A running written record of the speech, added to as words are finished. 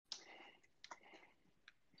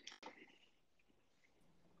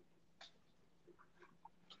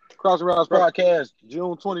Cross the Routes Podcast,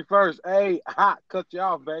 June 21st. Hey, cut you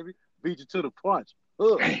off, baby. Beat you to the punch.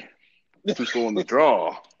 Dang, too slow in the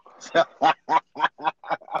draw.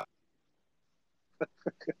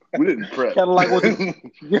 We didn't prep. Kind of like what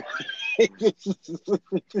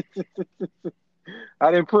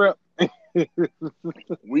I didn't prep.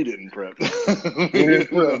 We didn't prep. We didn't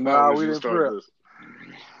prep. Nah, we didn't prep.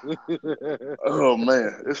 Oh,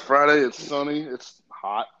 man. It's Friday. It's sunny. It's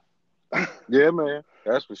hot. Yeah, man.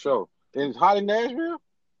 That's for sure. And it's hot in Nashville?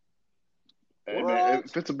 Hey, man,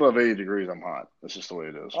 if it's above 80 degrees, I'm hot. That's just the way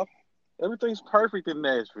it is. Everything's perfect in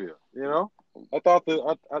Nashville, you know? I thought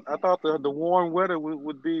the warm weather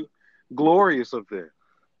would be glorious up there.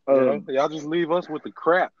 Y'all just leave us with the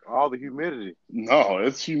crap, all the humidity. No,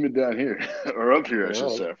 it's humid down here, or up here, I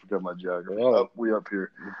should say. I forgot my geography. We up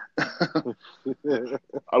here.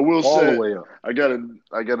 I will all say, the way up. I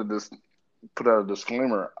gotta just put out a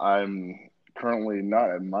disclaimer. I'm currently not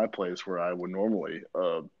at my place where I would normally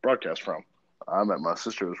broadcast from. I'm at my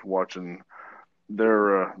sister's watching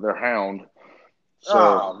their hound. So,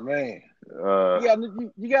 oh man,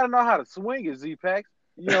 you gotta know how to swing it, Z-Pack.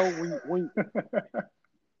 You know when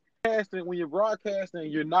you're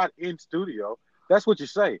broadcasting, you're not in studio. That's what you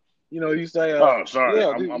say. You know, you say, "Oh, sorry,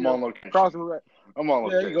 I'm on location." I'm on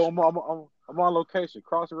location. There you go. I'm on location.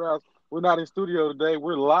 Cross the Routes. We're not in studio today.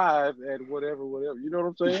 We're live at whatever. You know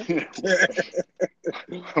what I'm saying?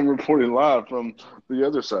 I'm reporting live from the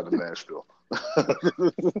other side of Nashville.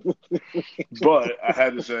 But I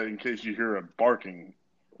had to say, in case you hear a barking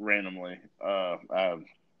randomly,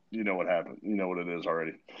 you know what happened. You know what it is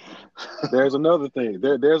already. There's another thing.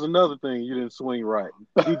 There's another thing you didn't swing right.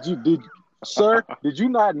 Sir, did you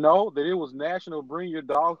not know that it was National Bring Your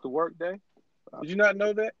Dog to Work Day? Did you not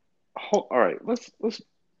know that? All right, let's.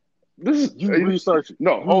 This is research.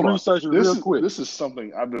 No, hold on. Research it real quick. This is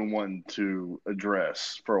something I've been wanting to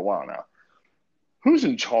address for a while now. Who's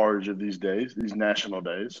in charge of these days? These national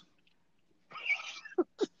days?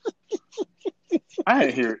 I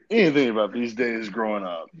didn't hear anything about these days growing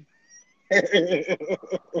up. Hey,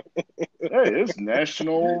 it's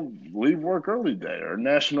National Leave Work Early Day or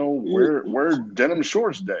National Wear Denim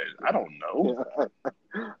Shorts Day. I don't know.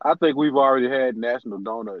 I think we've already had National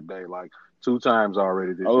Donut Day like 2 times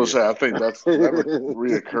already this year. I was gonna say, I think that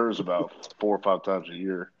reoccurs about 4 or 5 times a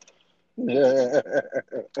year. But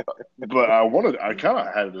I kind of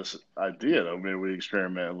had this idea though. Maybe we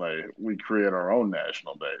experiment, like we create our own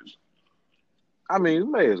national days. I mean,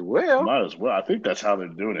 we may as well. Might as well. I think that's how they're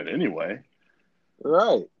doing it anyway.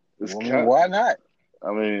 Right. Why not?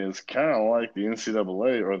 I mean, it's kind of like the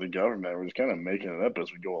NCAA or the government. We're just kind of making it up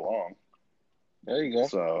as we go along. There you go.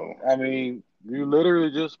 So, I mean, you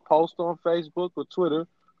literally just post on Facebook or Twitter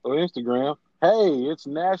or Instagram, hey, it's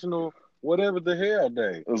National whatever the hell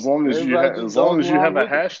day. As long as you have a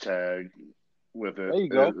hashtag with it, there you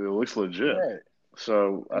go. It looks legit. Right.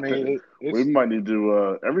 So I think we might need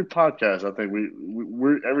to every podcast. I think we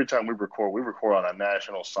every time we record on a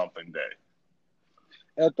national something day.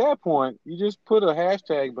 At that point, you just put a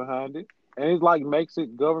hashtag behind it, and it like makes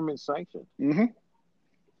it government sanctioned. Mm-hmm.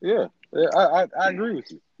 Yeah, I agree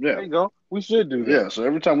with you. Yeah, there you go. We should do that. Yeah, so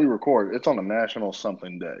every time we record, it's on a national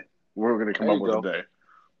something day. We're going to come up with a day.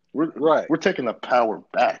 We're taking the power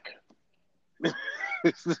back.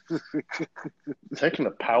 Taking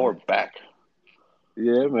the power back.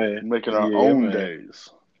 Yeah, man. Making our own days.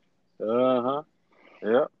 Uh-huh.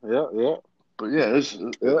 Yeah. But yeah,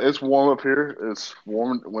 it's warm up here. It's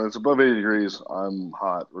warm when it's above 80 degrees. I'm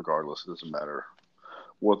hot regardless. It doesn't matter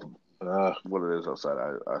what it is outside.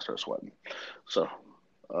 I start sweating. So,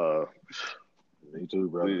 me too,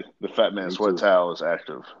 brother. The fat man sweat towel is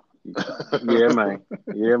active. Yeah, man.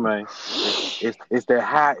 It's that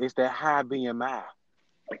high. It's that high BMI.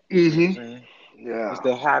 Mm-hmm. Yeah. It's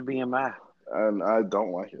that high BMI. And I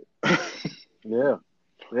don't like it. Yeah.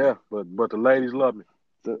 But the ladies love me.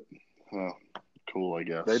 Well, cool, I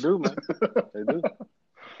guess. They do, man. They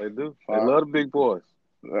do. They love the big boys.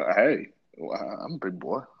 Hey, I'm a big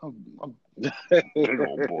boy. I'm a big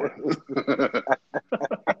old boy.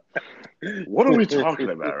 What are we talking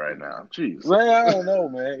about right now? Jeez. Man, I don't know,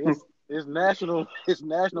 man. It's national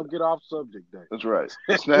get off subject day. That's right.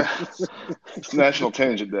 It's National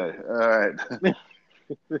Tangent Day. All right.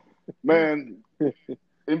 Man,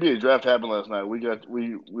 NBA draft happened last night. We're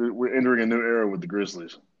entering a new era with the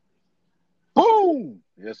Grizzlies. Boom!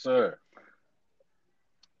 Yes, sir.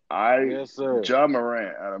 Ja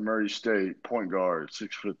Morant out of Murray State, point guard,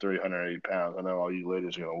 6'3", 180 pounds. I know all you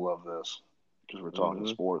ladies are gonna love this because we're talking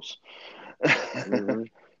sports. Mm-hmm.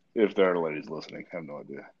 If there are ladies listening, I have no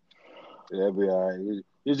idea. Yeah, it'll be all right.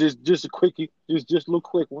 It's just a quickie. Just a little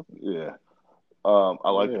quick one. Yeah. I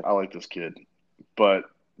like this kid, but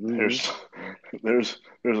Mm-hmm. there's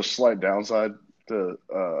there's a slight downside to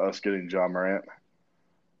us getting John Morant.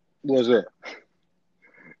 What's that?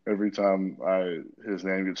 Every time his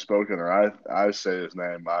name gets spoken or I say his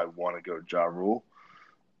name, I want to go Ja Rule.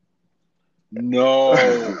 No,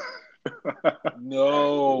 That's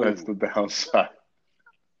no. the downside.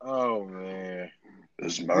 Oh man.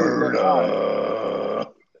 It's Look, murder.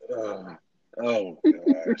 oh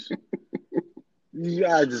gosh.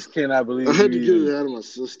 I just cannot I believe you had to get it even out of my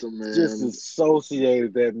system, just man.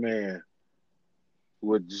 associated that man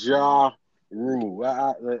with Ja Rule.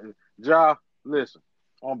 Ja, listen,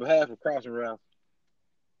 on behalf of Crossing Ralph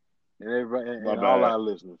and everybody My and all bad. our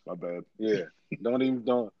listeners, My bad. yeah, don't even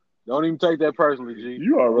take that personally, G.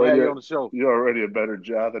 You I'm gonna have already you on the show. you're already a better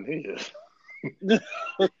Ja than he is. Don't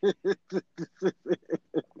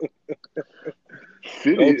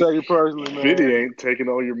Fitty take it personally, Fitty man. ain't taking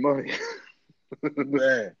all your money.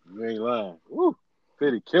 Man, you ain't lying. Woo.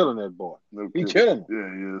 Fitty killing that boy. No He kidding. killing him.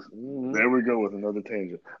 Yeah, he is. Mm-hmm. There we go with another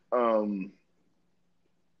tangent. But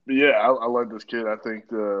yeah, I like this kid. I think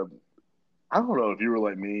I don't know if you were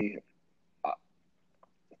like me.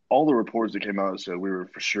 All the reports that came out said we were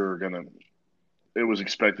for sure gonna. It was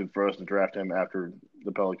expected for us to draft him after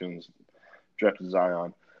the Pelicans drafted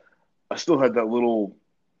Zion. I still had that little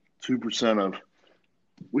 2% of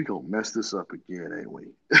we gonna mess this up again, ain't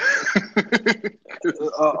we?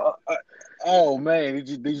 Oh man, did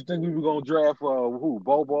you think we were gonna draft who?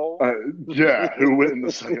 Bobo? Yeah, who went in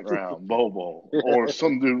the second round? Bobo or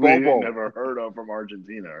some dude we ain't Bobo. never heard of from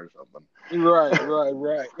Argentina or something. Right.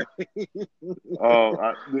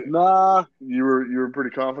 Nah, You were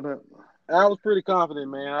pretty confident. I was pretty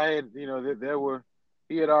confident, man. I had, he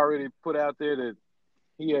had already put out there that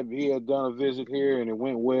he had done a visit here and it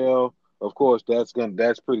went well. Of course, that's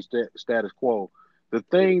pretty status quo. The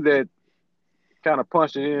thing that kind of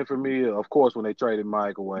punched it in for me, of course, when they traded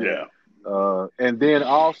Mike away. Yeah. And then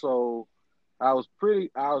also, I was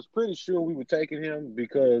pretty sure we were taking him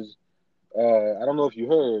because I don't know if you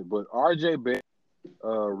heard, but R.J. Barrett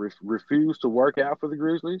refused to work out for the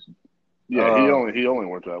Grizzlies. Yeah, he only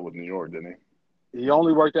worked out with New York, didn't he? He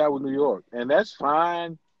only worked out with New York, and that's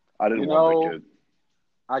fine. I didn't want that kid.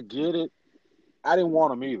 I get it. I didn't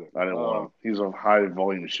want him either. I didn't want him. He's a high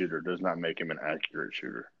volume shooter. Does not make him an accurate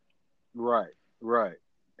shooter. Right.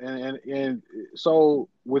 And so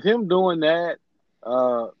with him doing that,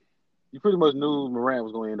 you pretty much knew Morant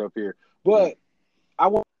was going to end up here. But I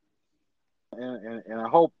want, and I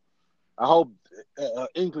hope an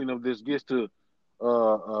inkling of this gets to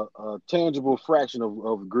a tangible fraction of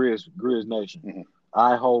Grizz Nation. Mm-hmm.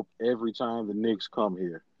 I hope every time the Knicks come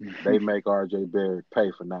here, they make R.J. Barrett pay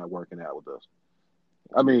for not working out with us.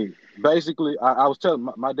 I mean, basically, I was telling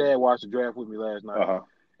my dad watched the draft with me last night,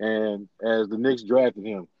 and as the Knicks drafted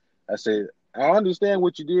him, I said, I understand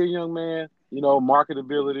what you did, young man.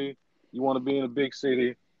 Marketability. You want to be in a big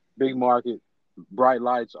city, big market, bright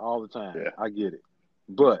lights all the time. Yeah. I get it.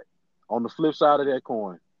 But on the flip side of that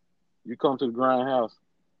coin, you come to the grindhouse,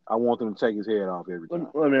 I want them to take his head off every time.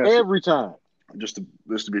 Every time. Just to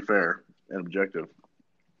be fair and objective,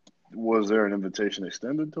 was there an invitation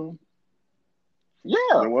extended to him? Yeah.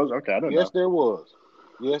 There was? Okay, I don't know. Yes, there was.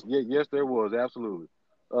 Yes, there was. Absolutely.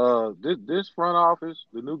 This front office,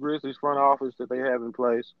 the new Grizzlies front office that they have in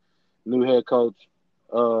place, new head coach,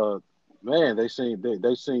 man, they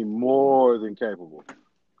seem more than capable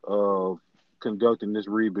of conducting this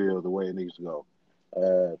rebuild the way it needs to go.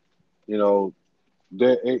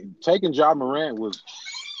 Taking Ja Morant was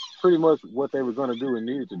pretty much what they were going to do and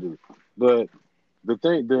needed to do. But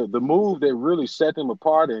the move that really set them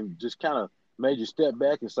apart and just kind of made you step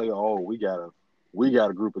back and say, "Oh, we got a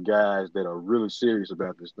group of guys that are really serious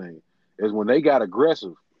about this thing," is when they got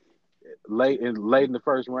aggressive late in the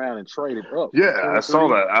first round and traded up. Yeah, I saw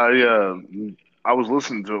that. I was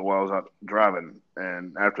listening to it while I was out driving,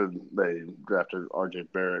 and after they drafted R.J.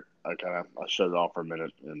 Barrett, I shut it off for a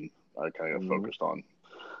minute and I kind of got focused on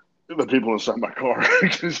the people inside my car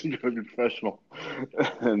because you got to be professional.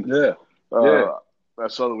 And I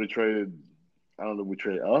saw that we traded. I don't know. We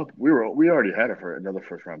traded up. We already had it for another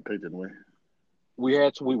first round pick, didn't we? We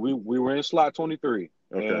were in slot 23,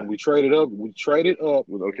 and we traded up. We traded up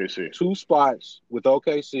with OKC 2 spots with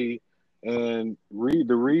OKC, and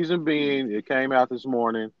the reason being, it came out this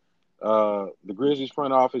morning. The Grizzlies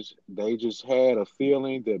front office, they just had a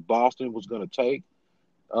feeling that Boston was going to take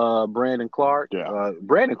Brandon Clark. Yeah.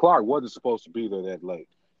 Brandon Clark wasn't supposed to be there that late.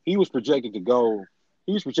 He was projected to go.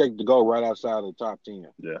 He was projected to go right outside of the top 10.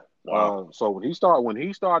 Yeah. Wow. So when he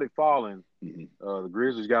started falling, the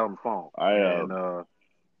Grizzlies got on the phone. I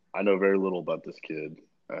know very little about this kid.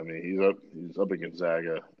 I mean, he's up in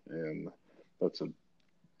Gonzaga, and that's a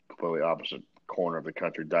completely opposite corner of the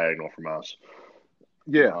country, diagonal from us.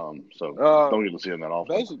 Yeah. So Uh, don't get to see him that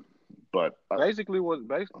often. basic, But basically,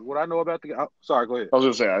 what I know about the. Sorry, go ahead. I was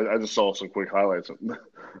gonna say I just saw some quick highlights.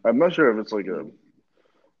 I'm not sure if it's like a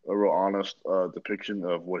real honest depiction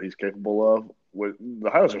of what he's capable of. The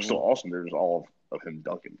highlights are Mm-hmm. still awesome. They're just all of him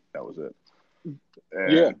dunking. That was it.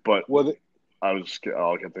 Yeah. But Well, all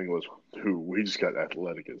I kept thinking was, we just got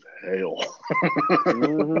athletic as hell.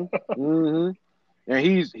 mm-hmm. Mm-hmm. And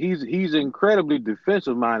he's incredibly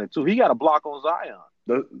defensive minded too. He got a block on Zion.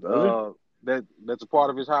 Does he? That's a part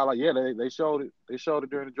of his highlight. Yeah, they showed it. They showed it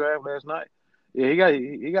during the draft last night. Yeah,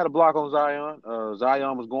 he got a block on Zion.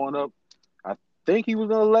 Zion was going up. I think he was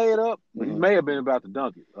gonna lay it up, but he may have been about to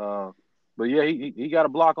dunk it. But yeah, he got a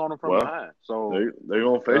block on him from Well, behind. So they're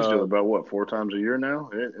gonna face each other uh, about what 4 times a year now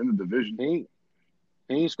in the division. he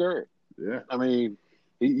ain't scared. Yeah. I mean,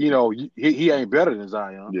 he ain't better than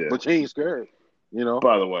Zion, Yeah. but he ain't scared.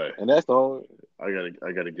 By the way, And that's the whole. I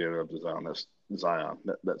gotta give it up to Zion. Zion.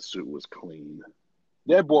 That suit was clean.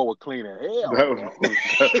 That boy was clean as hell.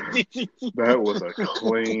 That was a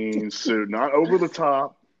clean suit. Not over the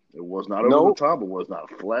top. It was not over Nope. the top. It was not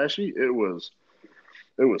flashy. It was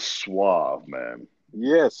suave, man.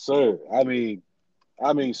 Yes, sir. I mean,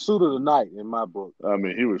 suit of the night in my book. I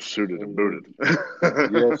mean, he was suited and booted.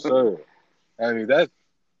 Yes, sir. I mean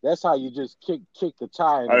that's how you just kick the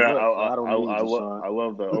tie in the nuts. I don't need you, son. I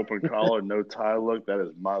love the open collar, no tie look. That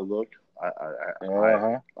is my look.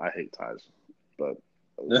 I hate ties, but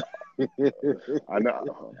I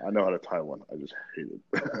know how to tie one. I just hate it.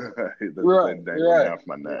 I hate that thing dangling off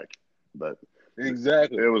my neck. But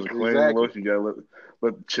exactly, it was a clean look. You gotta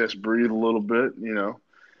let the chest breathe a little bit.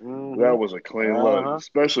 That was a clean look,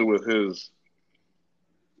 especially with his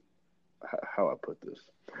how I put this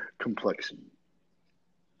complexion.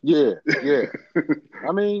 Yeah.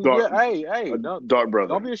 I mean, hey, dark brother.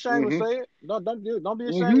 Don't be ashamed to say it. Don't be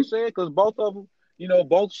ashamed to say it, because both of them,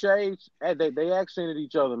 both shades, they accented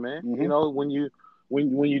each other, man. When you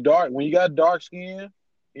got dark skin,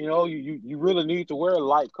 you really need to wear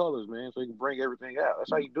light colors, man, so you can bring everything out. That's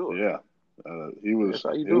how you do it. Yeah, he was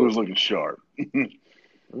looking sharp.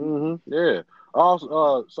 Yeah.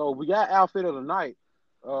 Also, so we got outfit of the night.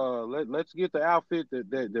 Let's get the outfit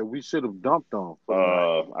that we should have dumped on.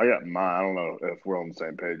 I got mine. I don't know if we're on the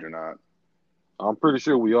same page or not. I'm pretty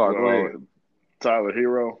sure we are. Go ahead. Tyler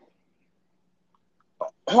Hero.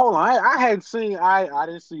 Hold on, I hadn't seen. I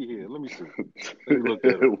didn't see here. Let me see. Let me look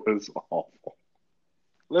that up. It was awful.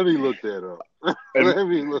 Let me look that up. Let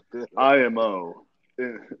me look that up. IMO,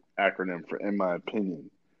 acronym for in my opinion.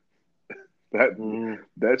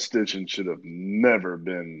 That stitching should have never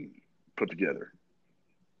been put together.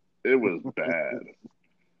 It was bad,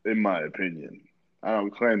 in my opinion. I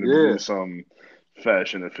don't claim to be some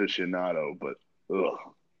fashion aficionado, but ugh.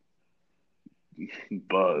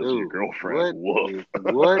 Buzz, dude, your girlfriend. Woof.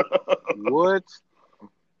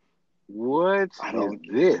 What is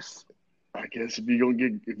this? I guess if you're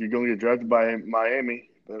gonna get drafted by Miami,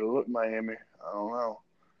 better look Miami. I don't know.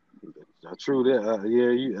 That's true. That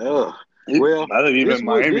well, I think even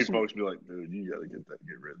Miami folks be like, dude, you gotta get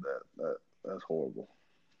rid of that. That's horrible.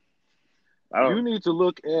 You need to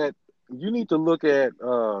look at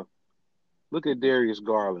Darius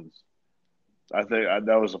Garland's. I think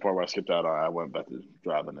that was the part where I skipped out on. I went back to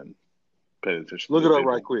driving and paid attention. Look it up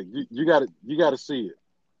right quick. You got to see it.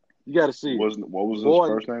 You got to see it. What was his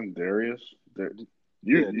first name? Darius.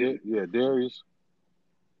 Darius.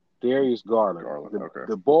 Darius Garland. Okay.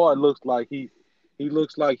 The boy looks like he's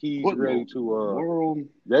ready to. World.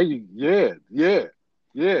 Yeah.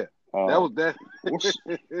 That was that.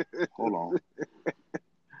 Hold on.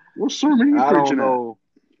 What sermon are you preaching I don't know.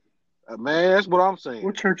 Man, that's what I'm saying.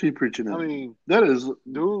 What church are you preaching in? I mean, that is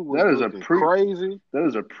crazy. That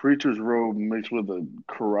is a preacher's robe mixed with a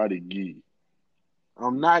karate gi.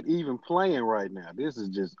 I'm not even playing right now. This is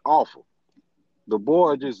just awful. The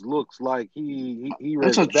boy just looks like he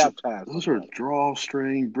ready to baptize. Those are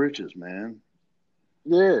drawstring breeches, man.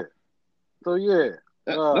 Yeah. So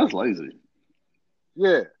that's lazy.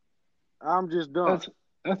 Yeah. I'm just done.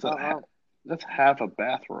 That's half a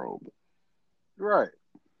bathrobe. Right.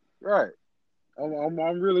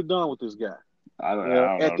 I'm really done with this guy. I don't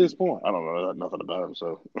know. At this point, I don't know nothing about him.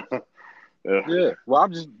 So yeah. Well,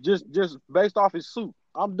 I'm just based off his suit,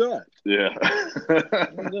 I'm done. Yeah.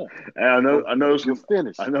 I'm done. And I noticed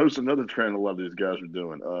finished. I noticed another trend a lot of these guys are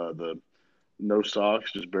doing. The no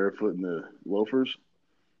socks, just barefoot in the loafers.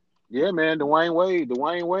 Yeah, man.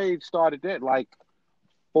 Dwayne Wade started that like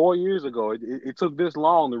 4 years ago. It took this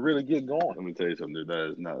long to really get going. Let me tell you something, dude.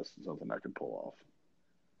 That is not something I can pull off.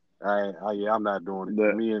 I'm not doing it.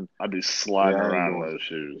 That Me and I'd be sliding I ain't around in doing those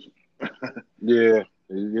shoes. it. Yeah,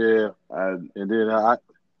 yeah. I And then I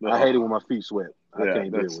hate it when my feet sweat. I Yeah,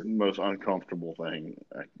 can't deal that's with the it. most uncomfortable thing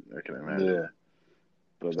I can Yeah, imagine.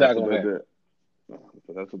 But it's that's not what gonna they happen. did.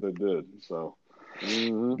 But that's what they did. So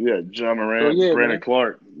Hmm. yeah, John So Morant, yeah, Brandon man.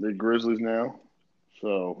 Clark, the Grizzlies now.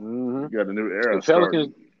 So Hmm. you got a new The era Pelicans,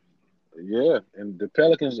 starting. yeah, and the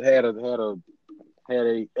Pelicans had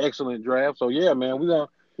a excellent draft. So yeah, man, we're not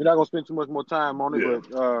gonna spend too much more time on it, Yeah. but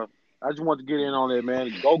I just want to get in on that,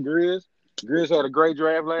 man. Go Grizz. Grizz had a great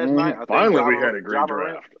draft last night. I think Finally, we had a great Ja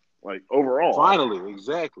Morant. draft. Like overall, Finally,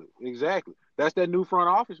 exactly. That's that new front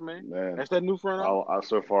office, man. man. That's that new front office.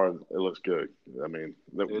 So far it looks good. I mean,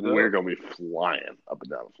 It we're does. gonna be flying up and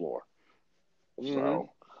down the floor. Hmm. So.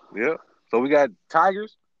 Yeah. So we got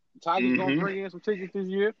Tigers. Tigers gonna hmm bring in some tickets this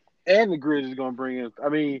year, and the Grizzlies gonna bring in. I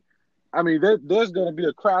mean, there's gonna be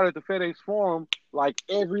a crowd at the FedEx Forum like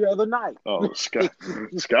every other night. Oh,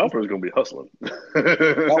 scalper's gonna be hustling.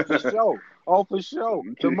 Oh, for sure. Oh, for sure.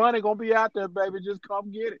 The money gonna be out there, baby. Just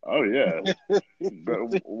come get Oh yeah, but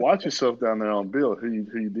it. watch yourself down there on Bill. Who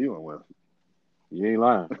you dealing with? You ain't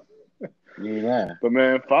lying. You ain't lying. But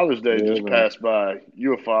man, Father's Day Yeah, just man. passed by.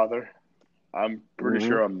 You a father? I'm pretty Hmm.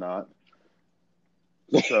 sure I'm not.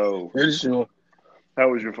 So, Pretty sure. how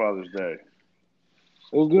was your Father's Day?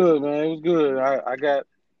 It was good, man. It was good. I got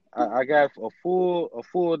a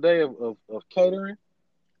full day of catering.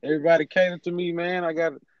 Everybody catered to me, man. I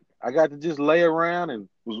got to just lay around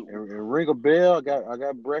Was and ring a bell. I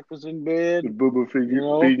got breakfast in bed. Boo Boo You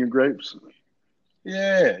know. feeding you grapes?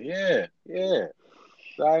 Yeah, yeah, yeah.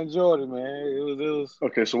 So I enjoyed it, man.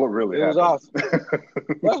 Okay, so what really It was happened? awesome.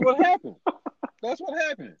 That's what happened. That's what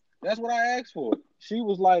happened. That's what I asked for. She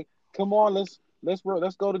was like, "Come on, let's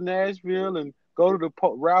go to Nashville and go to the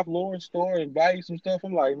Ralph Lauren store and buy you some stuff."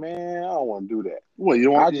 I'm like, man, I don't want to do that. What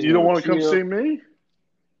I just you don't want want to to come chill. see me?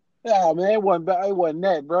 Yeah, man, it wasn't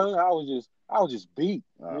that, brother. I was just beat.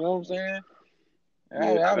 You Oh, know what I'm saying?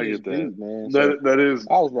 yeah, I I was get just that. beat, man. So That is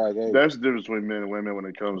I was like, hey, that's the difference between men and women when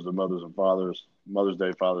it comes to mothers and fathers. Mother's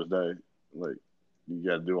Day, Father's Day, like you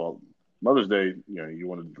got to do all. Mother's Day, you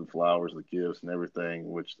want to do the flowers, the gifts, and everything.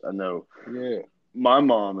 Which I know yeah, my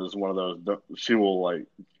mom is one of those. She will like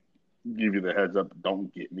give you the heads up.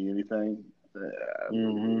 Don't get me anything.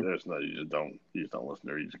 hmm, There's no. You just don't listen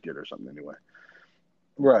to her. You just get her something anyway.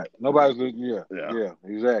 right. Yeah, Yeah. yeah,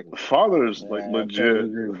 exactly. Fathers like I totally legit.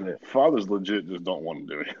 agree with that. Fathers legit just don't want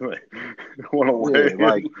to do anything. want to Yeah, lay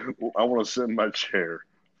like, in. I want to sit in my chair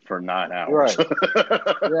for 9 hours.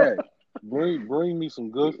 right, right. Bring me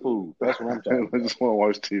some good food. That's what I'm talking I about. just want to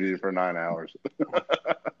watch TV for 9 hours.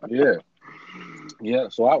 Yeah, yeah.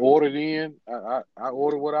 So I ordered in. I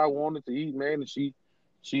ordered what I wanted to eat, man, and she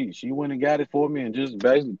went and got it for me and just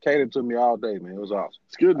basically catered to me all day, man. It was awesome.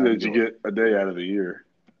 It's good I that you enjoyed it. get a day out of the year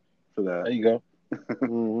for that. There you go.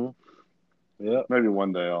 Hmm. Yeah. Maybe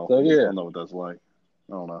one day So I'll yeah, know what that's like.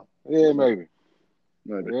 I don't know. We'll yeah, see. maybe.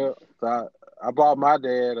 Maybe. Yeah. So I bought my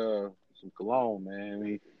dad some cologne, man.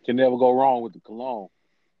 He can never go wrong with the cologne.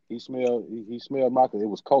 He smelled my. It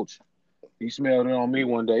was Coach. He smelled it on me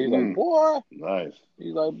one day. He's like, Mm, boy. nice.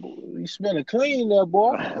 He's like, you smelling clean there,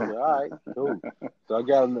 boy. I said, all right, cool. So I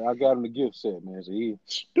got him the gift set, man. So he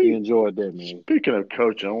Speak, enjoyed that, man. Speaking of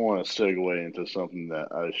coaching, I want to segue into something that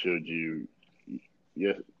I showed you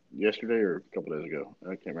yes, yesterday or a couple days ago.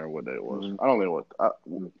 I can't remember what day it was. Hmm. I don't know what.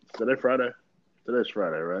 Today Friday? Today's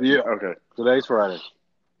Friday, right? Yeah. Okay. Today's Friday.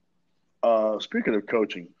 Speaking of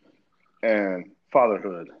coaching and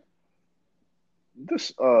fatherhood,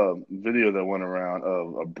 this video that went around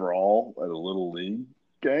of a brawl at a little league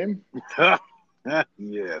game.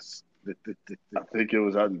 Yes. I think it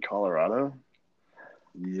was out in Colorado.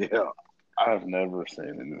 Yeah. I've never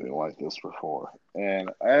seen anything like this before. And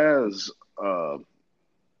as a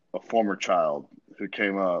former child who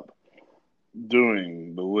came up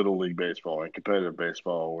doing the little league baseball and competitive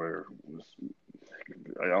baseball, where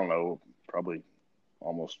I don't know, probably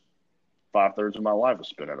almost 5/3 of my life was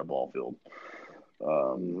spent at a ball field.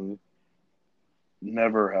 Um, Hmm.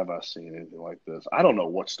 Never have I seen anything like this. I don't know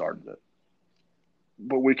what started it,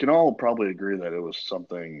 but we can all probably agree that it was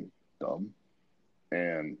something dumb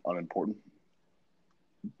and unimportant.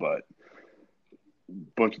 But a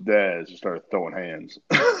bunch of dads just started throwing hands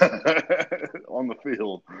on the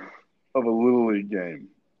field of a little league game.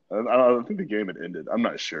 I think the game had ended. I'm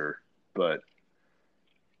not sure, but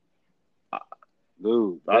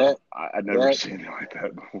Dude, I'd never that seen it like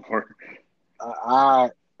that before. I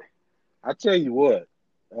I tell you what,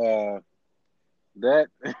 uh, that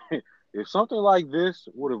if something like this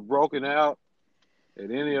would have broken out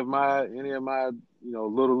at any of my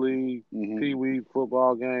little league, Mm-hmm. pee wee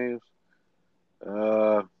football games.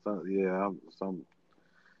 Some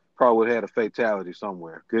probably would have had a fatality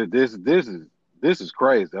somewhere. 'Cause this is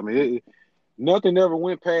crazy. I mean, nothing ever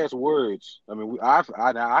went past words. I mean, I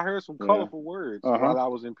heard some Yeah. colorful words Uh-huh. while I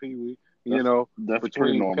was in Pee Wee. That's that's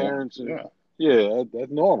pretty Between normal. parents and Yeah. yeah,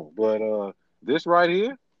 that's normal. But this right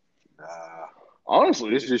here, nah,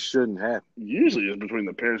 Honestly, this just shouldn't happen. usually it's between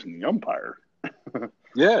the parents and the umpire.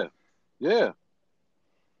 Yeah, yeah.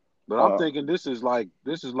 But I'm Uh, thinking this is like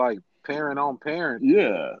parent on parent,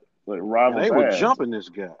 yeah, like and rival they were dads. jumping this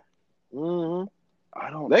guy. hmm I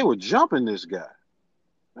don't, They were jumping this guy.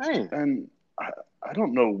 Man, and I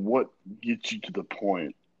don't know what gets you to the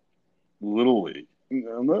point. Little league.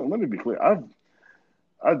 Let me be clear.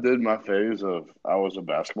 I did my phase of I was a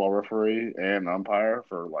basketball referee and umpire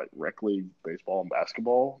for like rec league baseball and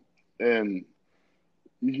basketball, and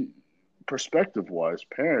you, perspective wise,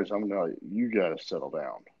 parents, I'm like, you got to settle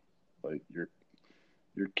down. Like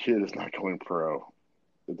your kid is not going pro.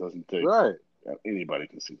 It doesn't take right, anybody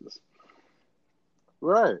can see this.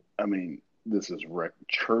 right. I mean, this is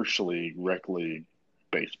church league, rec league,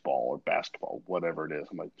 baseball or basketball, whatever it is.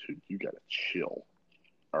 I'm like, dude, you got to chill.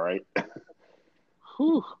 All right.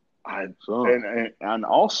 Whew. I So, and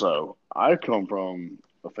also I come from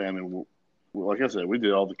a family. Like I said, we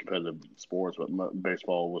did all the competitive sports, but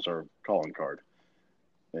baseball was our calling card.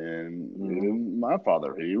 And mhm. even my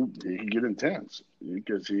father, he could get intense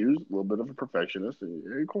because he was a little bit of a perfectionist.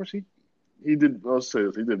 And of course, he did. Let's say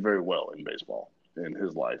this, he did very well in baseball in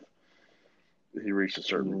his life. He reached a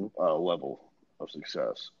certain Mhm. level of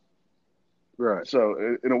success. Right.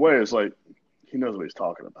 So in a way, it's like he knows what he's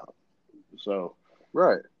talking about. So,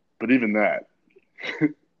 Right. but even that,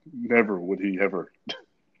 never would he ever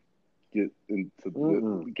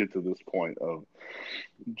Mm-mm. get to this point of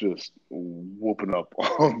just whooping up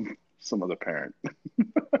on some other parent.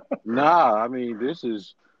 Nah, I mean this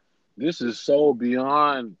is so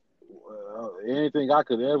beyond anything I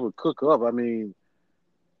could ever cook up. I mean,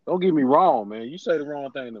 don't get me wrong, man. You say the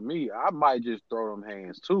wrong thing to me, I might just throw them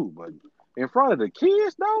hands too. But in front of the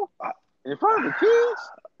kids, though, I, in front of the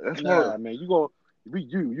kids, that's nah, one. man.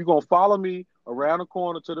 You gonna follow me around the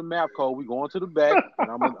corner to the map code. We going to the back, and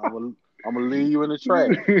I'm gonna leave you in the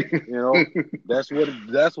trash. You know, that's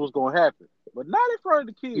what's gonna happen. But not in front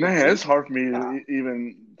of the kids, Man, G. it's hard for me Nah. to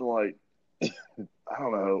even to like. I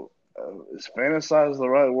don't know. Is fantasize the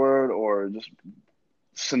right word or just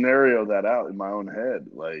scenario that out in my own head?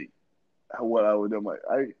 Like what I would do. I'm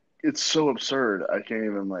like it's so absurd. I can't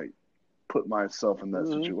even like put myself in that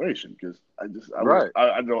hmm situation because Right.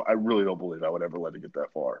 I really don't believe I would ever let it get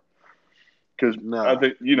that far. Because I Nah.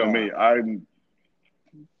 think you know Nah. me, I'm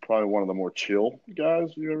probably one of the more chill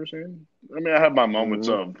guys you've ever seen. I mean, I have my moments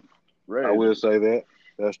hmm of I rage. will say that.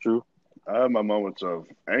 That's true. I have my moments of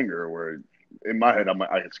anger where, in my head,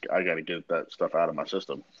 I got to get that stuff out of my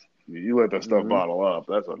system. You let that stuff hmm bottle up,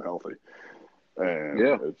 that's unhealthy, and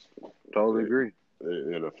Yeah. Totally it, agree.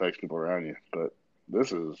 it affects people around you. But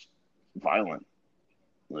this is violent.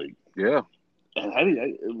 Like, Yeah. and how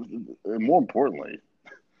do and more importantly,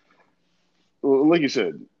 well, like you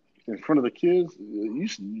said, in front of the kids,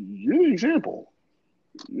 you're the example.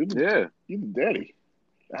 You're the Yeah. you're the daddy.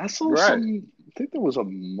 I saw Right. some. I think there was a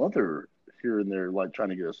mother here and there, like trying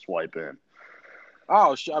to get a swipe in.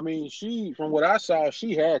 Oh, I mean, from what I saw,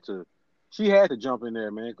 she had to jump in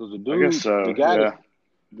there, man, because the I guess dude, so. Yeah.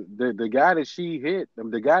 the guy that she hit,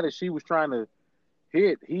 the guy that she was trying to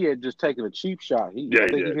hit, he had just taken a cheap shot. Yeah, I he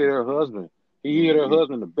think he did. hit her husband. He hit her Hmm.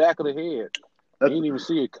 husband in the back of the head. He That's didn't even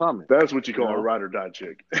see it coming. that's what you You call a know? ride or die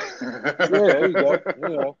chick. Yeah, there you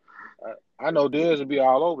go. I know Dez would be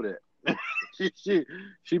all over that.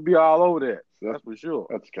 She'd be all over that. that's That's for sure.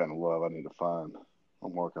 that's the kind of love I need to find.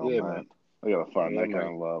 I'm working on Yeah, that. man. I gotta find Yeah, that kind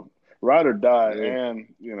man. of love. Ride or die, Yeah. and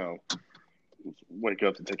wake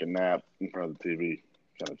up to take a nap in front of the TV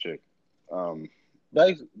kind of chick. Um,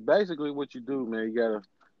 Basically, what you do, man, you gotta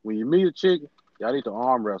when you meet a chick, y'all need to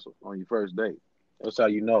arm wrestle on your first date. That's how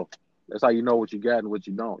you know. That's how you know what you got and what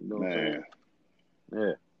you don't. You know what I'm saying?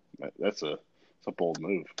 man, Yeah, that's a bold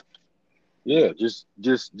move. yeah. Just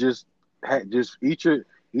eat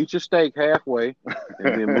your steak halfway,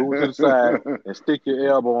 and then move to the side and stick your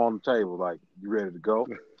elbow on the table like you ready to go.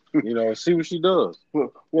 See what she does.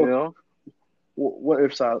 well, You well, know.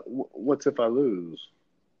 what's if I lose?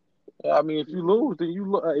 I mean, if you lose, then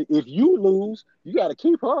if you lose, you got to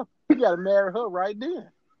keep her. You got to marry her right then.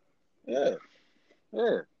 Yeah,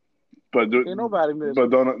 yeah. But Can't nobody miss but her.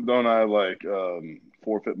 don't I like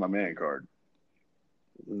forfeit my man card?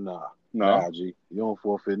 Nah, No. G. You don't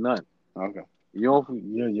forfeit nothing. Okay. You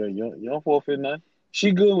don't forfeit nothing.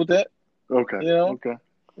 She good with that. Okay. You know. Okay.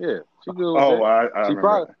 Yeah, she good with Oh, that. I She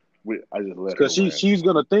probably remember. I just let her because win. she's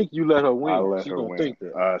gonna think you let her I win. let She her gonna win. think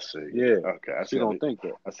that. I see. Yeah, Okay. she gonna think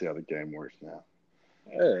that. I see how the game works now.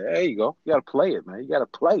 Yeah, there you go. You gotta play it, man. You gotta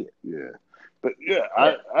play it. Yeah. But yeah,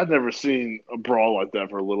 Yeah, I've never seen a brawl like that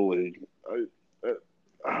for Little League.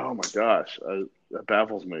 Oh my gosh, that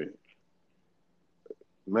baffles me.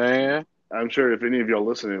 man. I'm sure if any of y'all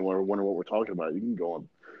listening or wonder what we're talking about, you can go on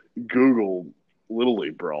Google Little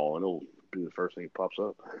League brawl and it'll be the first thing that pops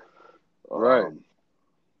up. Right.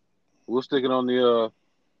 We'll stick it on the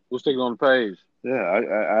we'll stick it on the page.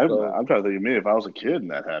 Yeah, So I'm trying to think of me if I was a kid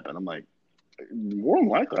and that happened. I'm like, more than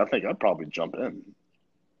likely, I think I'd probably jump in.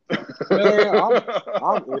 man, I'm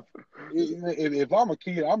if I'm a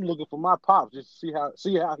kid, I'm looking for my pops just to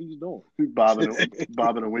see how he's doing.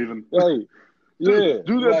 bobbing and weaving. Hey, yeah,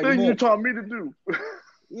 Do that like thing you man, taught me to do.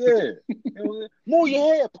 yeah. Move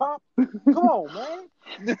your head, pop. Come on,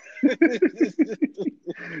 man.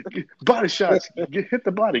 Body shots. Hit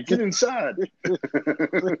the body. Get inside.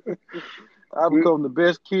 I become the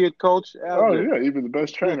best kid coach out Oh there. yeah, even the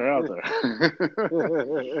best trainer out there.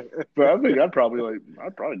 But I think I'd probably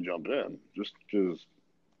jump in just because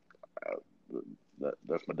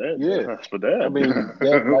that's my dad. Yeah, That's my dad. I mean,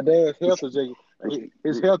 my dad's health is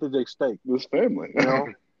his health is at stake. This family. You know,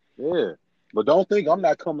 yeah. But don't think I'm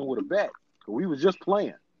not coming with a bat. We was just playing.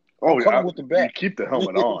 I'm Oh yeah, coming with the bat. you keep the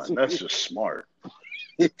helmet on. That's just smart.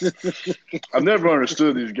 I've never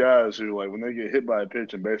understood these guys who like when they get hit by a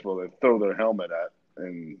pitch in baseball, they throw their helmet at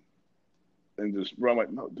and just run.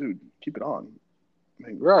 Like, no, dude, keep it on. I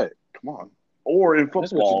mean, Right. come on. Or in That's what you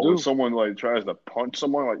football, do. when someone like tries to punch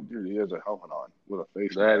someone, like, dude, he has a helmet on with a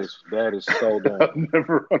face mask. That is so dumb. I've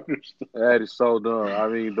never understood. That is so dumb. I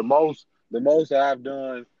mean, the most I've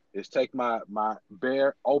done is take my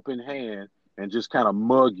bare open hand and just kind of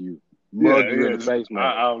mug you in the face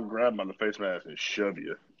mask. I'll grab him on the face mask and shove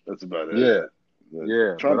you. That's about it. Yeah,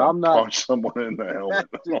 yeah. Trying But to I'm not. punch someone in the helmet.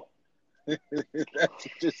 That's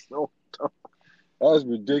just so dumb. That's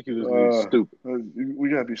ridiculously stupid. We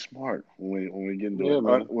gotta be smart when we get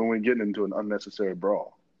into when we get into an unnecessary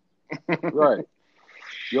brawl. Right.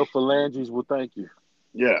 Your phalanges will thank you.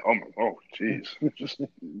 Yeah. Oh, jeez. Just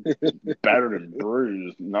battered and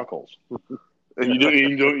bruised knuckles, and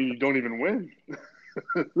you don't even win.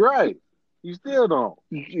 Right. You still don't.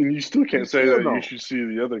 You still can't say that you should see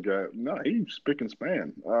the other guy. No, he's spick and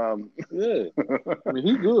span. Yeah. I mean,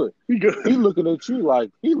 he good. He good. He looking at you like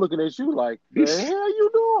the hell you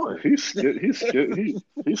doing?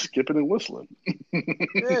 He's skipping and whistling.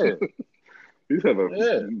 Yeah. He's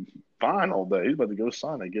having fine all day. He's about to go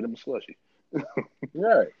sign and get him a slushy.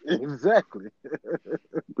 Right. Exactly.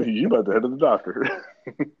 You about to head to the doctor.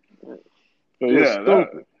 But yeah,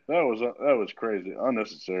 that was crazy,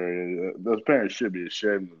 unnecessary. Those parents should be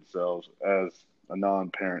ashamed of themselves. As a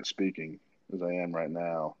non-parent speaking, as I am right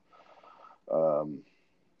now,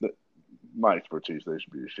 my expertise, they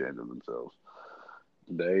should be ashamed of themselves.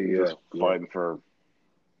 They just fighting for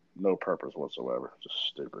no purpose whatsoever, just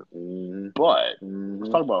stupid. Mm-hmm. But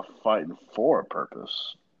let's talk about fighting for a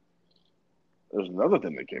purpose. There's another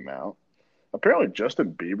thing that came out. Apparently,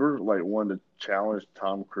 Justin Bieber wanted to challenge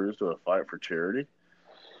Tom Cruise to a fight for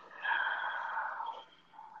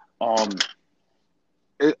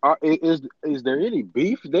Is there any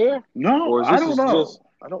beef there? No, or I don't know.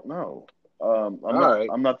 I don't know.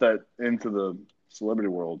 I'm not that into the celebrity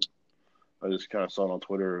world. I just kind of saw it on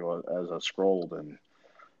Twitter as I scrolled, and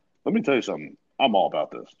let me tell you something. I'm all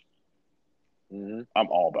about this. Mm-hmm. I'm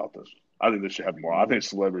all about this. I think this should happen more. I think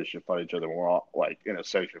celebrities should fight each other more, like in a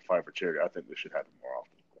section fight for charity. I think this should happen more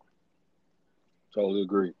often. Totally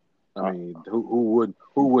agree. I mean, who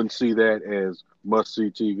wouldn't see that as must see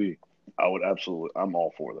TV? I would absolutely. I'm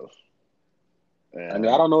all for this. And I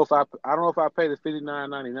mean, I don't know if I pay the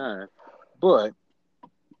 $59.99, but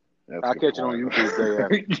I'll catch it on YouTube day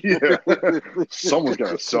after. Yeah, someone's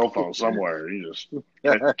got a cell phone somewhere. You just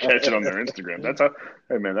catch it on their Instagram. That's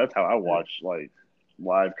how I watch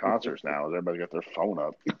live concerts now. Is everybody got their phone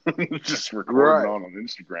up, just recording on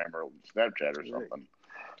Instagram or Snapchat or something.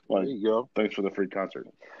 There you go. Thanks for the free concert.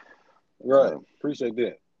 Right. Appreciate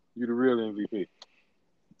that. You're the real MVP.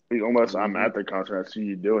 Unless I'm at the concert, I see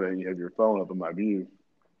you doing it, and you have your phone up in my view,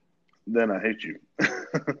 then I hate you.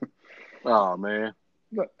 Oh man,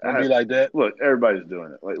 don't be like that. Look, everybody's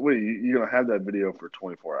doing it. You're gonna have that video for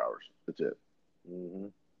 24 hours. That's it. Mm-hmm.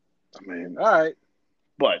 I mean, all right.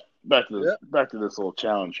 But back to this little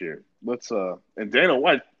challenge here. Let's and Dana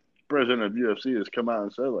White, president of UFC, has come out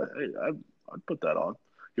and said hey, I'd put that on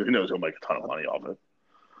because he knows he'll make a ton of money off it.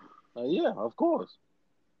 Yeah, of course.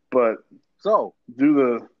 But so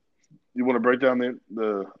do You want to break down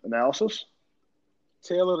the analysis?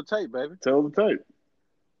 Tail of the tape, baby. Tell the tape.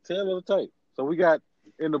 Tail of the tape. So we got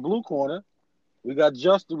in the blue corner, we got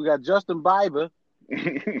Justin Bieber.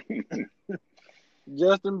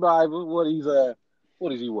 Justin Bieber, what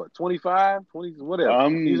is he, 25, 20, whatever.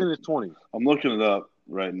 He's in his 20s. I'm looking it up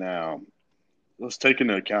right now. Let's take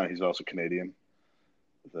into account he's also Canadian.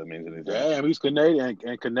 If that means anything. Damn, he's Canadian,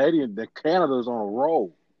 and Canada's on a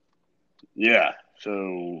roll. Yeah,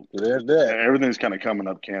 so there's that. Everything's kind of coming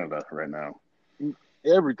up Canada right now.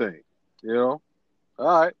 Everything, All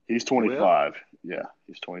right. He's 25. Well, yeah,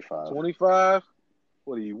 he's 25. 25.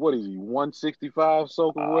 What is he? 165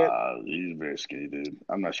 soaking wet? He's a very skinny dude.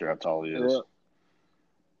 I'm not sure how tall he is.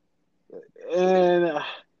 Yeah. And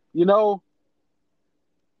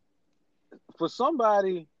for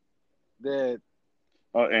somebody that.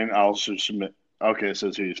 And I'll submit. Okay, it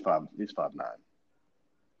says he's 5'9".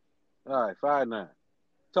 All right, 5'9".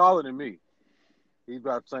 Taller than me. He's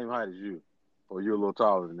about the same height as you, or you're a little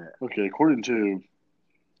taller than that. Okay, according to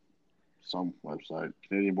some website,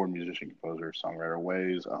 Canadian-born musician, composer, songwriter,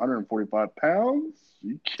 weighs 145 pounds. Are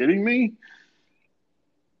you kidding me?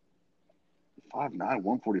 5'9",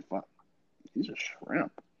 145. He's a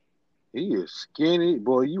shrimp. He is skinny.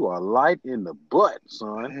 Boy, you are light in the butt,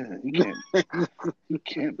 son. Man, he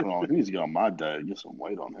can't put on. He needs to get on my diet, get some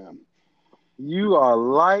weight on him. You are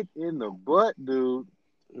light in the butt, dude.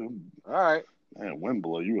 All right. Man, wind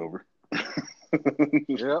blow you over.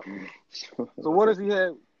 Yep. So what does he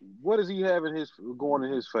have? What does he have going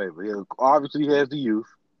in his favor? Obviously, he has the youth.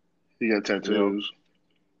 He got tattoos.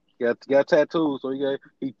 Got tattoos, so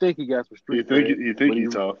he think he got some street. You think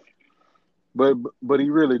he's tough, but he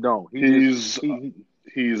really don't. He's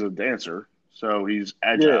a dancer, so he's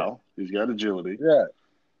agile. Yeah. He's got agility. Yeah,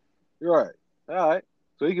 right. All right,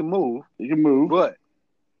 so he can move. But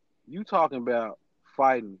you talking about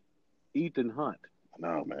fighting Ethan Hunt?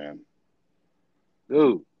 No, man,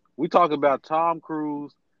 dude. We talking about Tom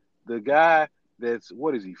Cruise, the guy that's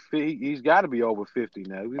what is he? He's got to be over 50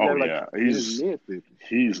 now. He's mid 50.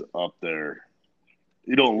 He's up there.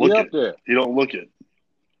 He don't look it. There. He don't look it.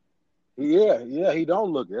 Yeah, he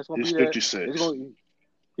don't look it. That's gonna he's be 56. He's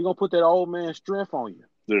gonna put that old man strength on you.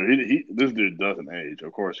 Dude, this dude doesn't age.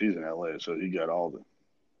 Of course, he's in LA, so he got all the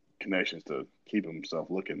connections to keep himself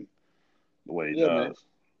looking the way he does. Man.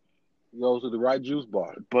 He goes to the right juice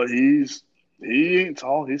bar. But he ain't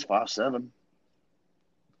tall. He's 5'7".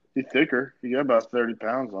 He's thicker. He got about 30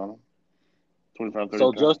 pounds on him. 25,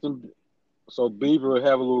 30 pounds. So Bieber will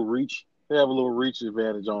have a little reach. He have a little reach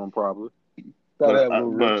advantage on him probably.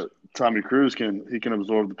 But Tommy Cruise can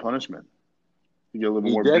absorb the punishment. He got a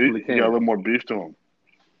little more beef. He got a little more beef to him.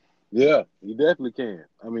 Yeah, he definitely can.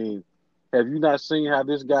 I mean, have you not seen how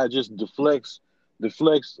this guy just deflects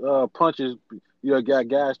punches? You got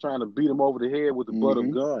guys trying to beat him over the head with the butt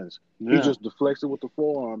of guns. Yeah. He just deflects it with the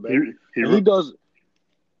forearm, baby. He does.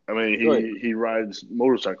 I mean, he rides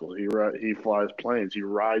motorcycles. He flies planes. He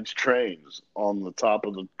rides trains on the top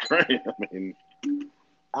of the train. I mean,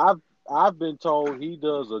 I've been told he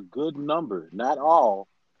does a good number, not all,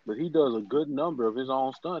 but he does a good number of his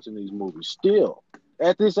own stunts in these movies. Still,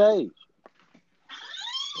 at this age.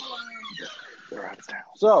 They're out of town.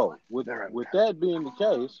 So, with that being the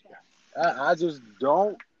case, I just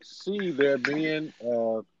don't see there being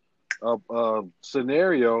a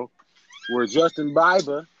scenario where Justin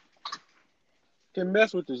Bieber can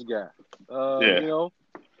mess with this guy. I go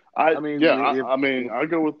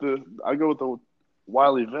with the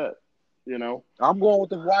wily vet. I'm going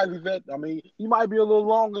with the wily vet. I mean, he might be a little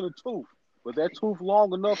long in the tooth, but that tooth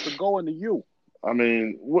long enough to go into you. I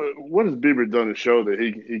mean, what has Bieber done to show that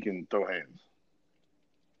he can throw hands?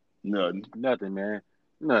 Nothing, man.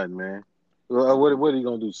 What are you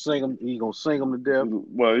gonna do? Sing him? He gonna sing him to death?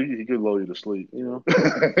 Well, he could lull you to sleep.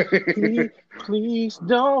 Please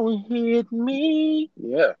don't hit me.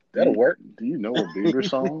 Yeah, that'll work. Do you know a Bieber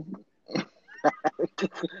song?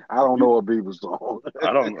 I don't know a Bieber song.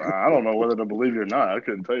 I don't know whether to believe you or not. I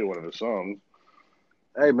couldn't tell you one of his songs.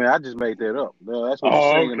 Hey man, I just made that up. That's what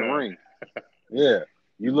you sing in the ring. Yeah.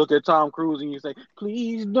 You look at Tom Cruise and you say,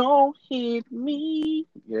 "Please don't hit me."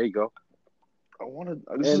 There you go.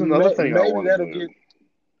 This is another thing I want to do.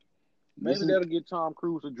 Maybe that'll get Tom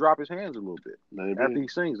Cruise to drop his hands a little bit after he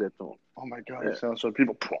sings that to him. Oh my God, it sounds so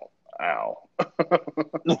people. Ow.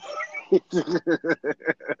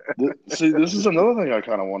 See, this is another thing I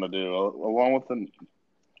kind of want to do, along with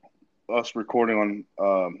us recording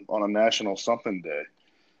on a national something day.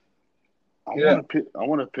 I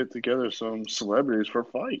want to pit together some celebrities for a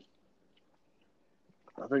fight.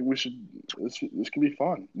 I think we should. This could be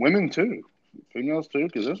fun. Women too, females too,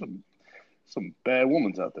 because there's some bad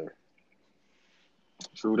women out there.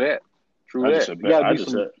 True that. True I just that. said You gotta I be just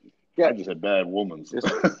some. said Yeah, I just said bad woman's it's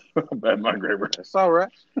bad migrator. that's all right.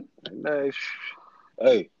 And,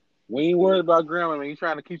 hey, we ain't worried about grammar, man. You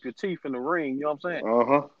trying to keep your teeth in the ring. You know what I'm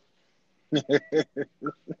Uh-huh.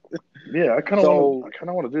 Yeah, I kind of want to. So, I kind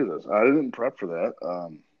of want to do this. I didn't prep for that. I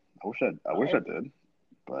all wish I right, did,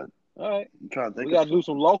 but all right. I'm trying to We think of gotta do something.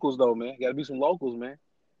 some locals though, man. Gotta be some locals, man.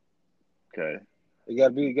 Okay,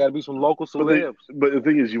 Gotta be some local but celebs. the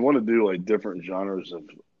thing is, you want to do like different genres of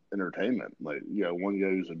entertainment. Like, one guy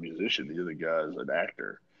who's a musician, the other guy is an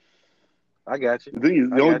actor. I got you. The thing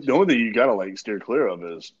is, I got the only thing you gotta like steer clear of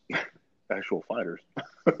is actual fighters.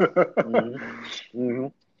 you. Hmm.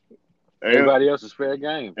 and Everybody else is fair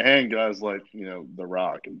game. and guys like The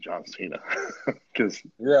Rock and John Cena, because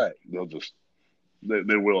Right. they'll just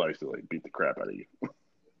they will actually like beat the crap out of you.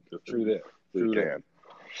 Just True that. they True that. can.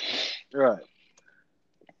 Right.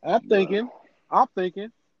 I'm thinking. I'm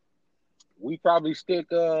thinking. We probably stick.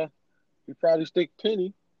 Penny.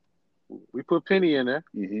 We put Penny in there.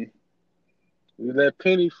 Mm-hmm. We let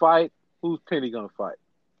Penny fight. Who's Penny gonna fight?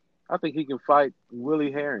 I think he can fight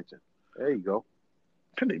Willie Harrington. There you go.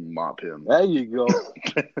 Penny mop him. There you go.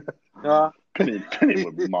 Penny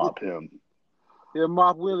would mop him. Yeah,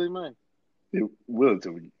 mop Willie, man. Willie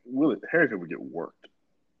Harrington would get worked.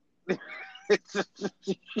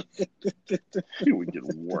 He would get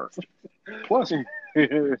worked. Plus,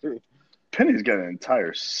 Penny's got an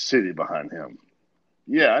entire city behind him.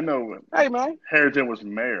 Yeah, I know. Hey, man. Harrington was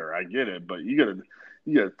mayor. I get it, but you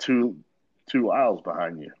got two aisles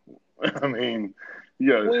behind you. I mean,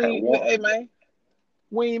 you got to have one. Hey, man.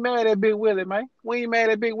 We ain't mad at Big Willie, man. We ain't mad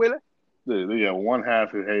at Big Willie. They got one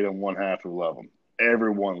half who hate him, one half who love him.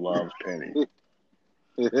 Everyone loves Penny.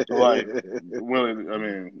 Like, Willie, I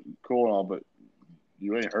mean, cool and all, but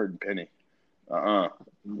you ain't hurting Penny.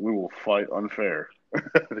 We will fight unfair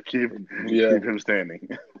to keep him standing.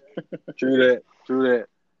 True that.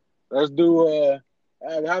 Let's do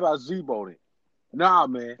how about Z-Bo then? Nah,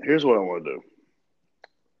 man. Here's what I want to do.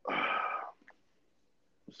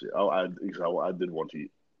 Let's see. I did want to.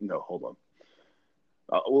 No, hold on.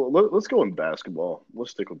 Well, let's go in basketball.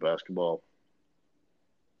 Let's stick with basketball.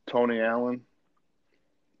 Tony Allen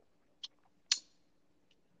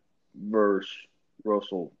versus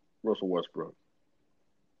Russell Westbrook.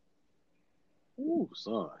 Ooh,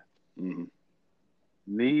 son. Mm-hmm.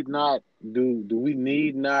 Need not do we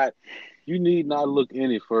need not? You need not look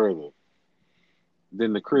any further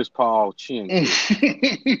than the Chris Paul chin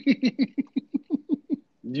kick.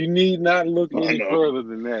 You need not look any further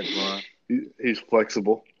than that, Ron. He's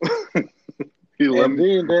flexible.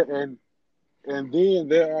 And then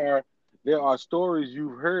there are stories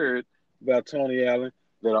you've heard about Tony Allen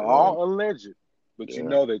that are all alleged, but you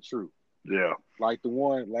know they're true. Yeah. Like the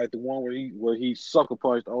one where he sucker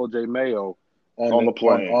punched OJ Mayo on the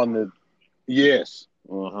plane. On the yes.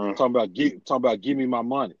 Uh-huh. Talking about give me my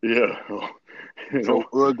money. Yeah. So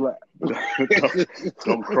ugly.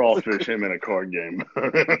 Don't crawfish him in a card game.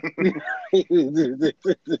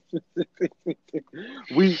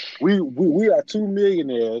 we are two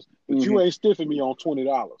millionaires, but you ain't stiffing me on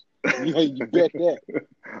 $20. You bet that.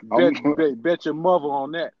 Bet your mother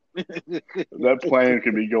on that. That plane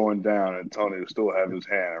could be going down, and Tony would still have his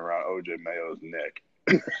hand around OJ Mayo's neck.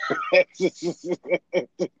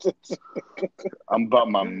 I'm about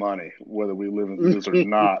my money, whether we live in this or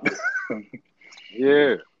not.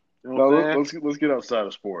 Yeah. You know let's get outside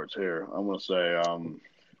of sports here. I'm gonna say,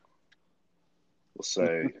 let's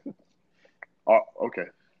say, okay,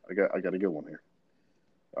 I got a good one here.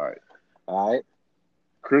 All right.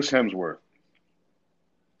 Chris Hemsworth,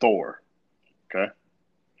 Thor. Okay.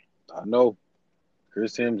 I know,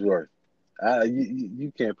 Chris Hemsworth.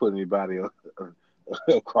 You can't put anybody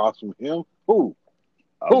across from him. Who?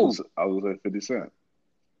 I was gonna say 50 Cent.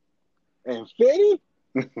 And 50?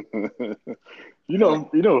 You know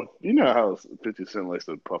how 50 Cent likes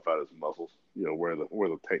to puff out his muscles. Wear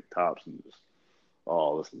the tank tops and just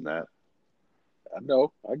this and that. I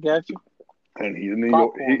know. I got you. And he's a New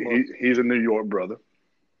York. He's a New York brother.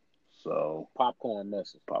 So popcorn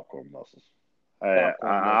muscles.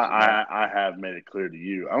 I have made it clear to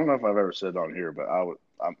you. I don't know if I've ever said it on here, but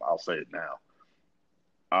I'll say it now.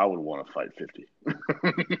 I would want to fight 50.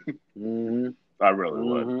 Mm-hmm. I really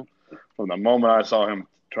would. From the moment I saw him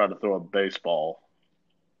try to throw a baseball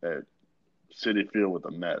at Citi Field with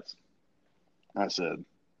the Mets, I said,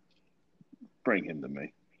 "Bring him to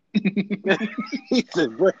me." He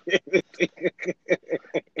said,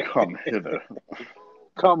 "Come hither."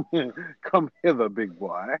 Come hither, big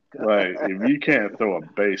boy. Like, if you can't throw a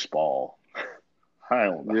baseball, I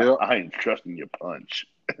ain't trusting your punch.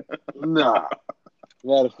 Nah.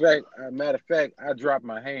 Matter of fact, I dropped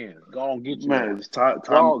my hands. Go on, get you Man, one. it's Go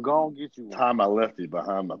on, get you one. tie my lefty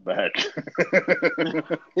behind my back.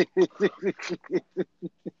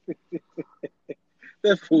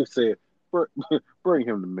 That fool said, Bring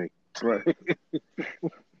him to me." Right.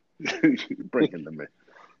 Bring him to me.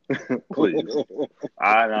 Please.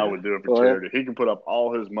 I would do it for charity. He can put up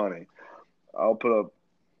all his money. I'll put up.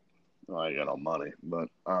 Well, I ain't got no money, but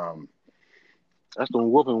That's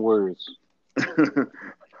some whooping words.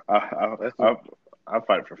 I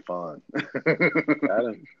fight for fun. I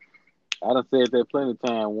done said that plenty of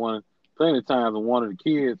times when one of the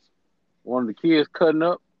kids cutting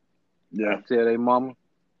up. Yeah. I tell their mama,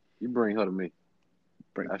 "You bring her to me.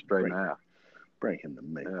 I straighten bring, her out. Bring him to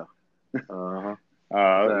me." Yeah. Uh huh.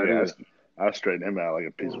 Yeah. I straighten him out like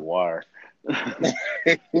a piece of wire. That's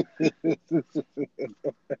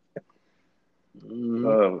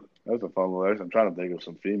a fun little. I'm trying to think of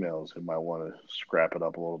some females who might want to scrap it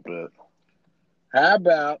up a little bit. How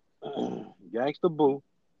about Gangsta Boo?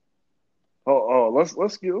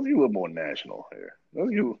 Let's get a little more national here.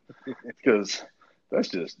 Because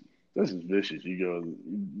this is vicious. You go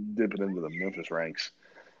dipping into the Memphis ranks.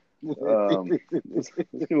 Let's get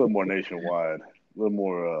a little more nationwide, a little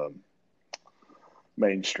more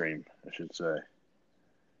mainstream, I should say.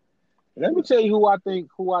 Let me tell you who I think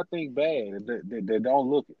bad that don't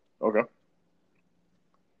look it. Okay.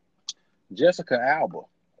 Jessica Alba.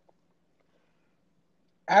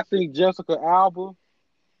 I think Jessica Alba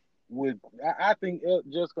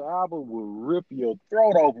Jessica Alba would rip your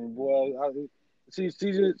throat open, boy. She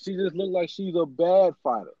just look like she's a bad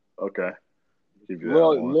fighter. Okay. Give you that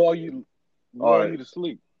one. Lure you to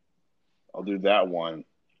sleep. I'll do that one.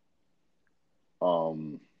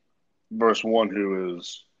 Versus one who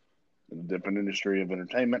is in a different industry of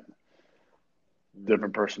entertainment,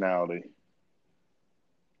 different personality.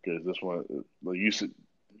 Because this one, like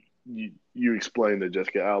you explained that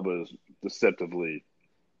Jessica Alba is deceptively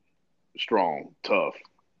strong, tough,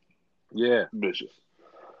 vicious.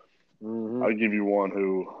 Mm-hmm. I'll give you one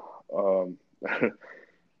who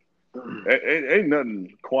ain't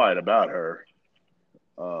nothing quiet about her.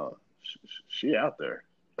 She out there.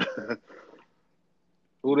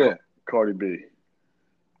 Who that? Cardi B.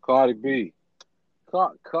 Cardi B.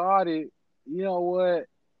 Cardi. You know what?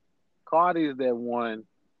 Cardi is that one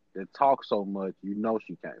that talks so much, you know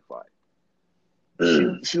she can't fight.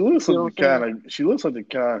 She looks like the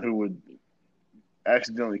kind who would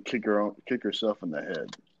accidentally kick herself in the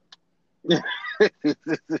head.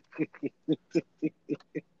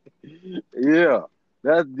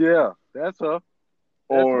 That's her.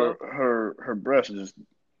 Or her breasts just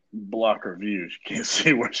block her view. She can't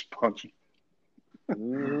see where she's punching.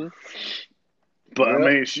 Mm-hmm. But I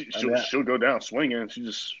mean, she'll go down swinging. She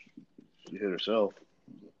hit herself.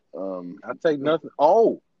 I take nothing.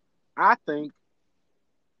 Oh, I think.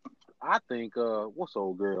 What's the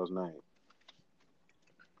old girl's name?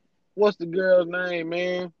 What's the girl's name,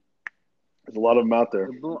 man? There's a lot of them out there.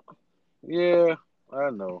 Yeah, I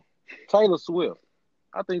know. Taylor Swift.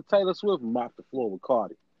 I think Taylor Swift mopped the floor with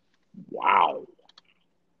Cardi. Wow.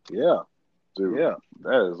 Yeah. Dude, yeah.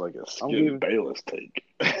 That is like a Skip Bayless take.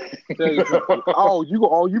 You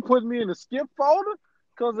putting me in the Skip folder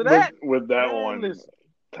because of that? With that man, one, listen,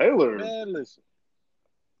 Taylor. Man, listen.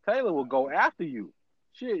 Taylor will go after you.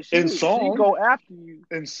 She go after you.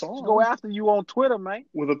 In song. She go after you on Twitter, man.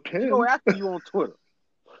 With a pen. She go after you on Twitter.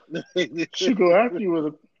 She go after you with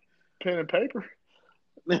a pen and paper.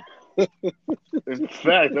 In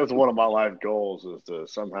fact, that's one of my life goals is to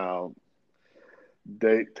somehow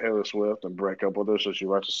date Taylor Swift and break up with her so she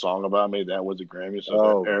writes a song about me. That was a Grammy.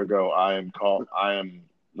 So ergo, I am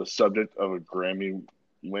the subject of a Grammy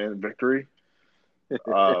victory. That's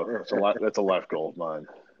a life goal of mine.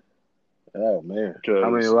 Oh man! How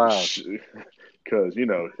many lives? Because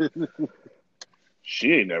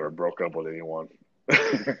she ain't never broke up with anyone.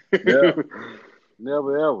 Yeah.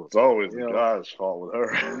 Never ever. It's always the guy's fault with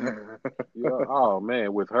her. Oh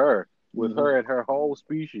man, with her and her whole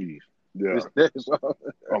species. Yeah.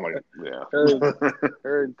 Oh my god. Yeah.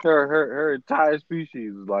 Her entire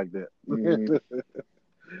species is like that. Mm-hmm.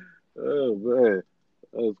 Oh man,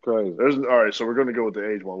 that's crazy. All right, so we're going to go with the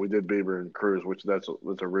age one. We did Bieber and Cruz, which that's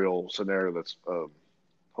a real scenario. That's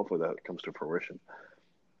hopefully that comes to fruition.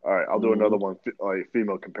 All right, I'll do another one, like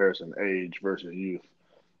female comparison, age versus youth,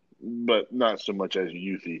 but not so much as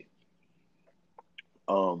youthy.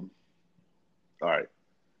 All right,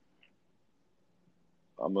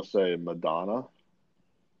 I'm gonna say Madonna.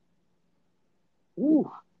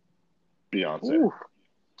 Ooh. Beyonce.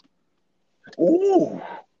 Ooh.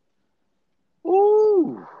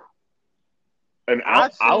 Ooh. And I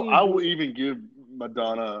will even give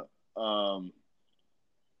Madonna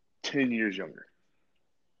 10 years younger.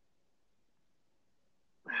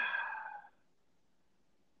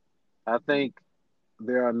 I think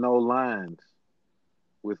there are no lines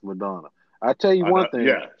with Madonna. I tell you I know. one thing.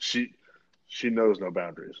 Yeah, she knows no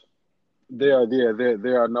boundaries. There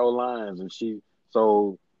are no lines, and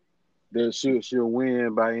so she'll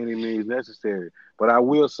win by any means necessary. But I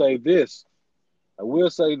will say this. I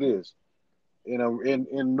will say this.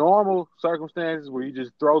 In normal circumstances where you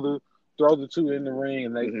just throw the two in the ring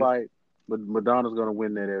and they fight, but Madonna's gonna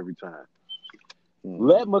win that every time.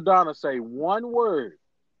 Let Madonna say one word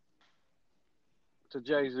to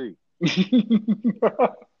Jay-Z.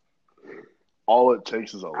 All it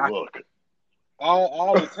takes is a look.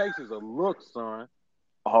 All it takes is a look, son.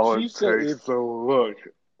 All it takes is a look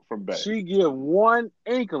from back. She give one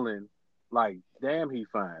inkling, like, damn, he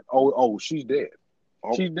fine. Oh, she's dead.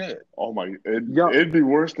 She's dead. Oh my! It'd be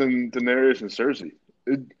worse than Daenerys and Cersei.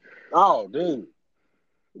 Dude,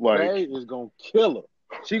 like Faye is gonna kill her.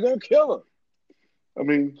 She gonna kill her. I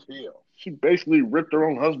mean, she basically ripped her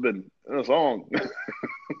own husband in a song.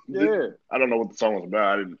 Yeah. I don't know what the song was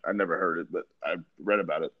about. I never heard it, but I read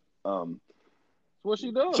about it. That's what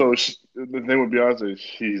she does. So the thing with Beyonce is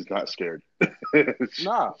she's not scared.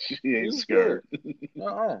 Nah, she ain't scared.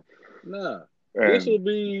 Nah. This will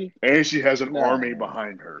be. And she has an army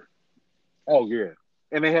behind her. Oh yeah,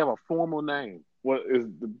 and they have a formal name. What is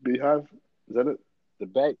the Beehive? Is that it?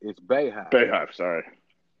 It's Bayhive. Bayhive, sorry.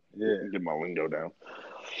 Yeah. Get my lingo down.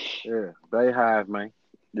 Yeah, Bayhive, man.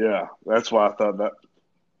 Yeah, that's why I thought that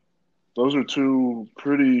those are two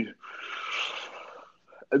pretty.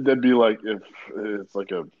 That'd be like if it's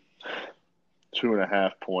like a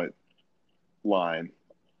 2.5 point line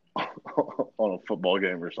on a football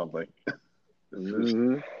game or something.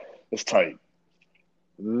 It's tight.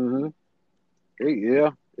 It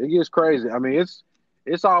gets crazy. I mean,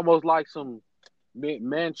 it's almost like some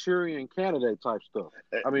Manchurian Candidate type stuff.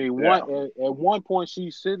 I mean, at one point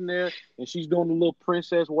she's sitting there and she's doing the little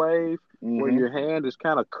princess wave where your hand is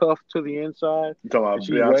kind of cuffed to the inside. You talking about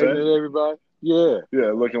she's Beyonce? waving at everybody. Yeah,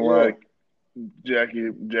 looking like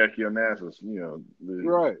Jackie Onassis. You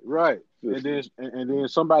know, right. And then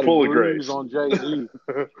somebody breathes on Jay-Z.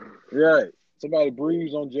 Right. Somebody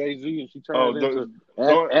breathes on Jay-Z and she turns into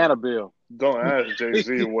Annabelle. Don't ask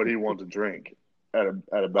Jay-Z what he wants to drink at a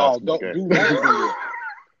basketball game. Do not do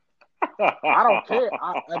that. I don't care.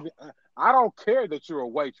 I don't care that you're a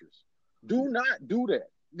waitress. Do not do that.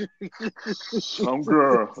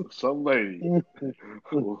 Some lady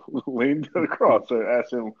leaned across and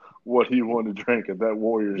asked him what he wanted to drink at that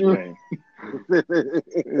Warriors game.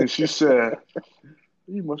 And she said,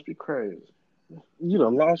 "You must be crazy. You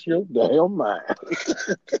done lost your damn mind.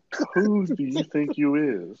 Who do you think you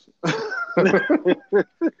is?"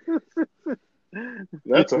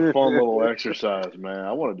 That's a fun little exercise, man.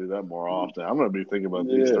 I want to do that more often. I'm going to be thinking about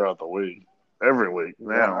these throughout the week. Every week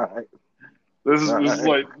now. Right. This is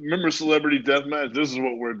like, remember Celebrity Deathmatch? This is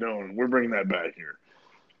what we're doing. We're bringing that back here.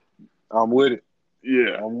 I'm with it.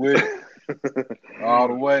 Yeah. I'm with it. All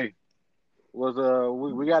the way. We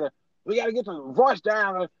gotta get the voice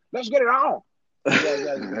down. Let's get it on. We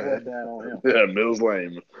gotta get the voice down on him. Yeah, Mills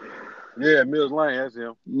Lane. Yeah, Mills Lane, that's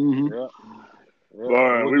him. Mm-hmm. Yeah. All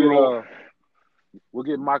right, we'll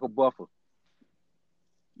get Michael Buffer.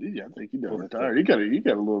 Yeah, I think he done retired. He got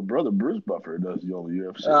a little brother, Bruce Buffer, does the old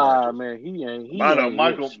UFC. Man, he ain't. I know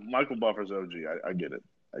Michael Buffer's OG. I get it.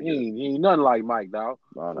 He ain't nothing like Mike, dog.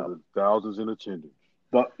 I know. Thousands in attendance.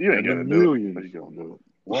 But you ain't gonna do it. But you gonna do it.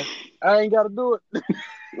 What? I ain't got to do it.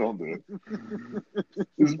 Don't do it.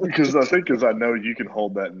 It's because I know you can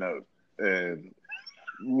hold that note, and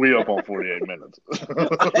we up on 48 minutes.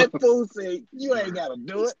 That fool said you ain't got to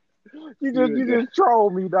do it. You just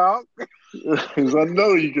troll me, dog. Because I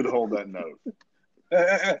know you can hold that note.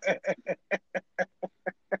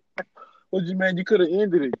 What you mean? You could have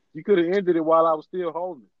ended it. You could have ended it while I was still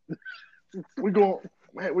holding it.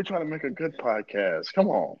 We're trying to make a good podcast. Come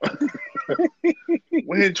on.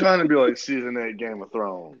 We ain't trying to be like season 8 Game of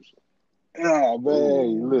Thrones. Oh,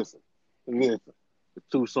 man. Listen. It's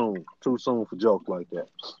too soon. Too soon for jokes like that.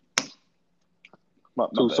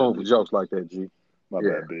 Too soon for jokes like that, G. My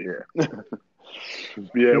bad, B.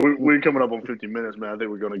 Yeah, we're coming up on 50 minutes, man. I think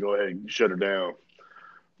we're going to go ahead and shut her down.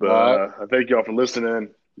 But I thank y'all for listening.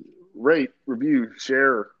 Rate, review,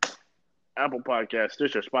 share, Apple Podcast,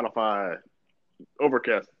 Stitcher, Spotify,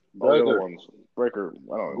 Overcast, all the other ones. Breaker,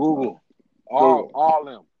 I don't know. Google. All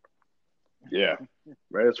them. Yeah.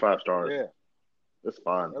 Rate us 5 stars. Yeah. It's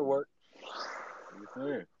fine. That'll work.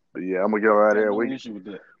 But yeah, I'm going to go right here. No issue with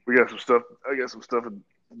that. We got some stuff. I got some stuff to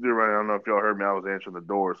do right now. I don't know if y'all heard me. I was answering the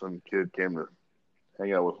door. Some kid came to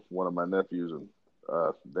hang out with one of my nephews, and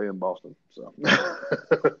they in Boston. So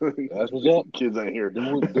That's what's up. Kids ain't here.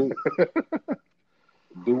 Do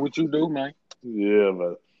what you do, man. Yeah,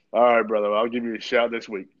 but all right, brother. I'll give you a shout this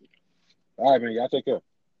week. All right, man. Y'all take care.